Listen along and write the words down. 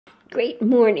Great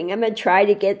morning. I'm going to try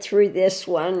to get through this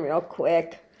one real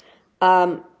quick.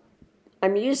 I'm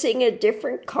using a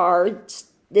different card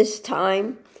this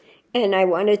time, and I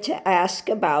wanted to ask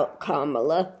about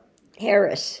Kamala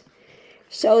Harris.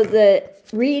 So the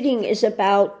reading is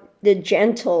about the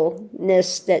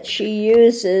gentleness that she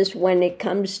uses when it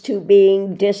comes to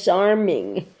being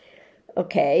disarming,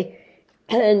 okay,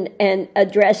 and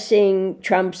addressing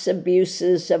Trump's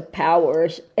abuses of power,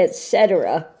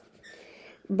 etc.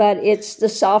 But it's the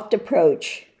soft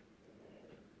approach.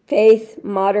 Faith,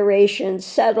 moderation,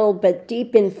 subtle but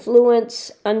deep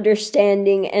influence,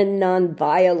 understanding, and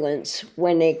nonviolence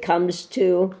when it comes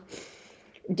to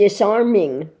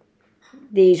disarming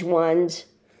these ones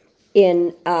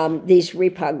in these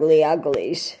repugly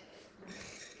uglies.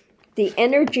 The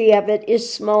energy of it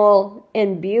is small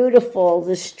and beautiful,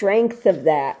 the strength of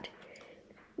that.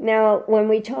 Now, when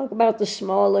we talk about the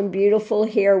small and beautiful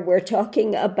here, we're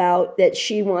talking about that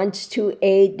she wants to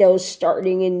aid those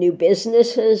starting in new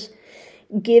businesses,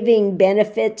 giving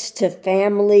benefits to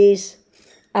families,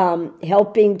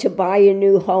 helping to buy a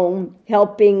new home,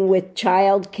 helping with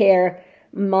child care,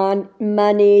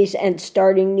 monies, and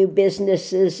starting new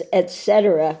businesses,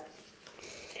 etc.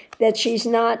 That she's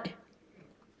not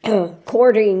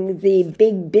courting the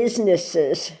big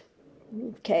businesses,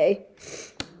 okay?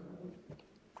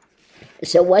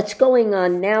 So what's going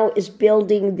on now is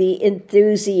building the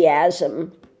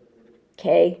enthusiasm,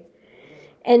 okay?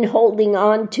 And holding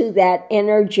on to that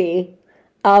energy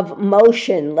of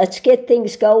motion. Let's get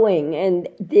things going. And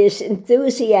this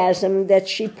enthusiasm that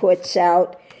she puts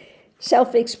out,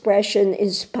 self-expression,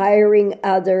 inspiring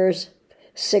others,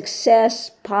 success,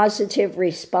 positive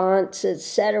response,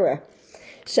 etc.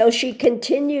 So she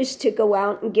continues to go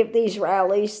out and give these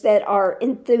rallies that are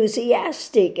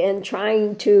enthusiastic and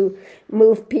trying to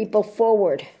move people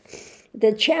forward.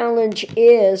 The challenge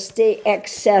is the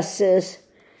excesses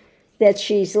that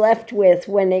she's left with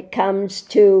when it comes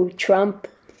to Trump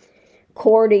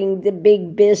courting the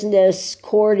big business,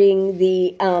 courting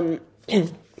the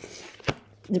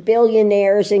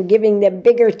billionaires and giving them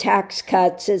bigger tax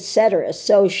cuts, etc.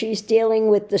 So she's dealing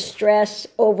with the stress,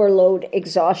 overload,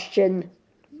 exhaustion,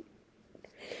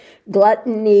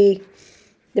 gluttony,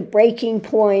 the breaking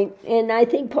point. And I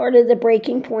think part of the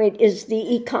breaking point is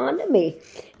the economy.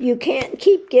 You can't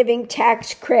keep giving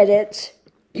tax credits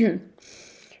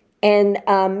and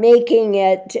making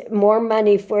it more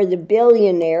money for the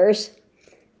billionaires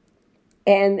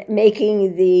and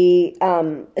making the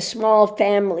small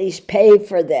families pay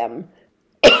for them.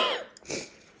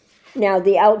 Now,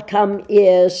 the outcome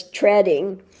is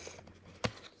treading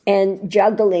and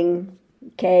juggling,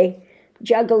 okay?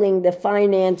 Juggling the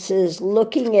finances,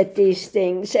 looking at these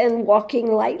things and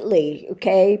walking lightly,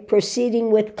 okay? Proceeding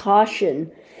with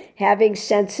caution, having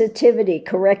sensitivity,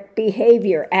 correct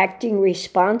behavior, acting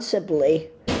responsibly.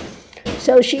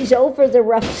 So she's over the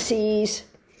rough seas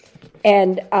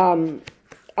and,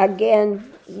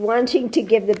 again, wanting to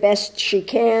give the best she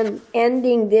can,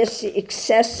 ending this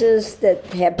excesses that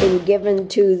have been given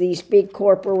to these big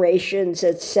corporations,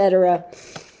 etc.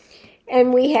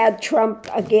 And we had Trump,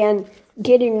 again,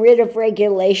 getting rid of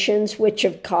regulations which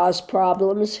have caused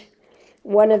problems.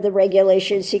 One of the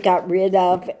regulations he got rid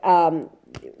of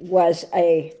was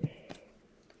a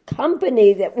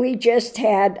company that we just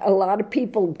had. A lot of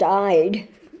people died,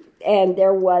 and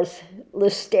there was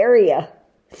listeria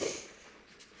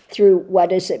through,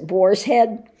 Boar's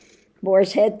Head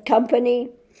Company.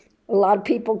 A lot of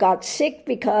people got sick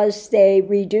because they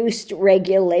reduced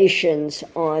regulations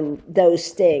on those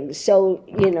things. So,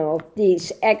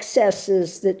 these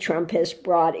excesses that Trump has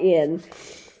brought in,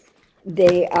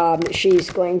 she's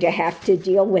going to have to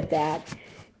deal with that.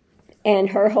 And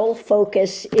her whole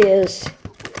focus is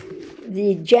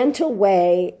the gentle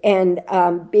way and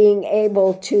being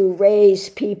able to raise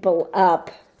people up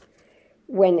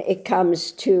when it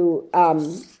comes to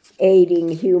aiding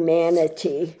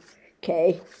humanity,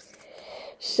 okay?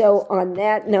 So on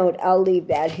that note, I'll leave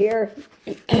that here,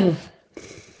 and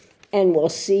we'll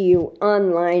see you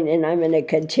online, and I'm going to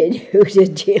continue to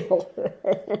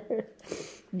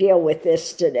deal with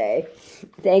this today.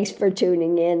 Thanks for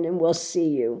tuning in, and we'll see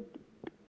you.